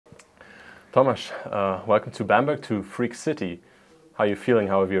Tomáš, welcome to Bamberg, to Freak City. How are you feeling?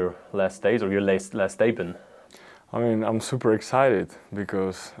 How have your last days or your last day been? I mean, I'm super excited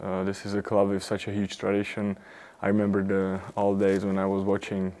because this is a club with such a huge tradition. I remember the old days when I was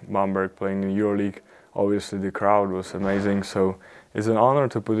watching Bamberg playing in EuroLeague. Obviously, the crowd was amazing, so it's an honor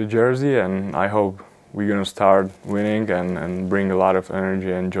to put a jersey, and I hope we're going to start winning and bring a lot of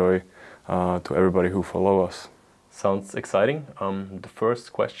energy and joy to everybody who follow us. Sounds exciting. The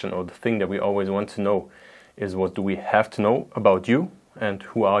first question, or the thing that we always want to know, is what do we have to know about you and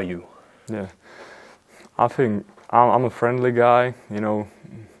who are you? Yeah, I think I'm a friendly guy,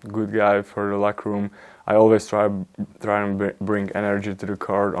 good guy for the locker room. I always try and bring energy to the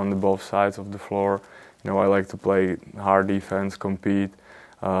court on both sides of the floor. I like to play hard defense, compete.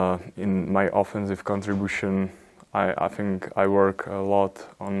 In my offensive contribution, I think I work a lot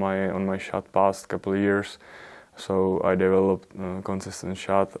on my shot past couple of years. So I developed a consistent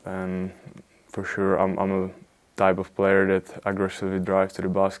shot, and for sure I'm a type of player that aggressively drives to the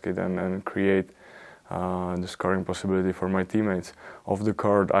basket and create the scoring possibility for my teammates. Off the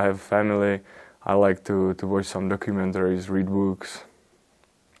court, I have family. I like to watch some documentaries, read books,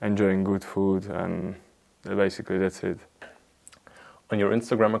 enjoying good food, and basically that's it. On your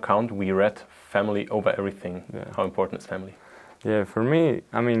Instagram account, we read family over everything. Yeah. How important is family? Yeah, for me,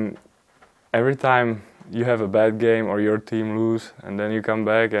 I mean, every time you have a bad game or your team lose, and then you come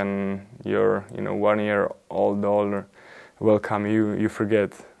back and your 1 year old daughter welcome you, you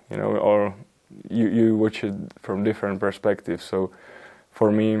forget, or you watch it from different perspectives. So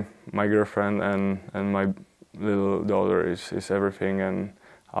for me, my girlfriend and my little daughter is everything, and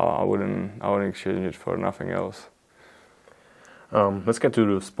I wouldn't exchange it for nothing else. Let's get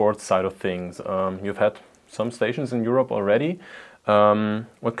to the sports side of things. You've had some stations in Europe already.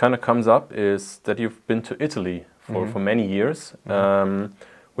 What kind of comes up is that you've been to Italy for many years.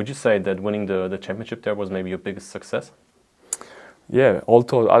 Would you say that winning the championship there was maybe your biggest success? Yeah,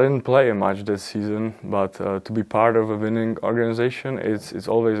 although I didn't play much this season, but to be part of a winning organization, it's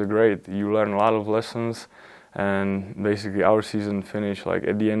always great. You learn a lot of lessons, and basically our season finished like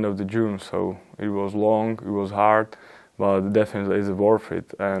at the end of June, so it was long, it was hard, but definitely it's worth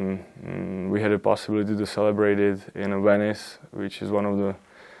it. And we had a possibility to celebrate it in Venice, which is one of the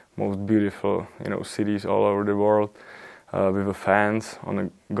most beautiful cities all over the world, with the fans on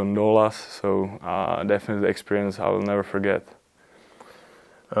the gondolas. So definitely the experience I will never forget.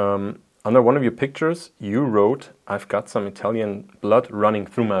 Under one of your pictures, you wrote, "I've got some Italian blood running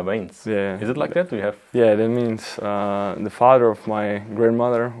through my veins." Yeah. Is it like that? Do you have? Yeah, that means the father of my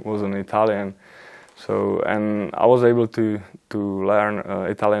grandmother was an Italian. So, and I was able to learn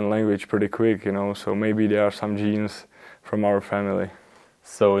Italian language pretty quick, so maybe there are some genes from our family.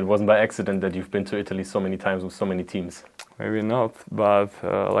 So it wasn't by accident that you've been to Italy so many times with so many teams? Maybe not, but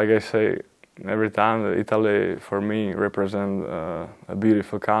like I say, every time Italy for me represents a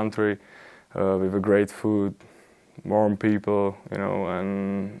beautiful country with a great food, warm people,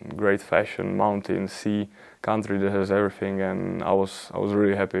 and great fashion, mountains, sea, country that has everything, and I was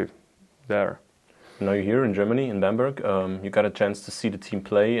really happy there. Now you're here in Germany, in Bamberg. You got a chance to see the team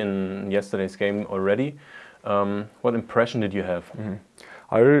play in yesterday's game already. What impression did you have?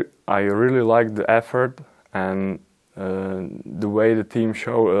 I really liked the effort and the way the team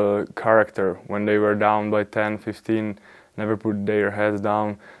showed character when they were down by 10, 15, never put their heads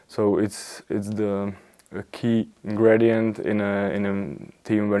down. So it's the key ingredient in a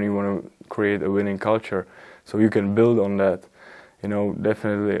team when you want to create a winning culture. So you can build on that.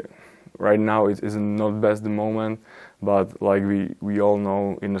 Definitely. Right now it is not best the moment, but like we all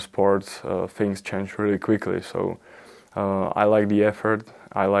know in the sports, things change really quickly. So I like the effort,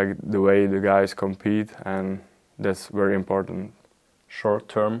 I like the way the guys compete, and that's very important.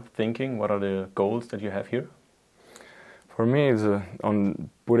 Short-term thinking, what are the goals that you have here? For me, it's on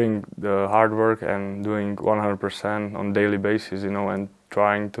putting the hard work and doing 100% on daily basis, and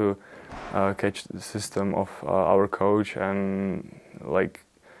trying to catch the system of our coach and like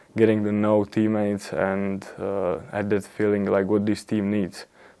getting to know teammates and had that feeling like what this team needs.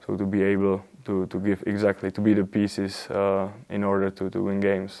 So to be able to give exactly, to be the pieces in order to win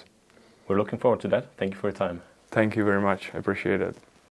games. We're looking forward to that. Thank you for your time. Thank you very much. I appreciate it.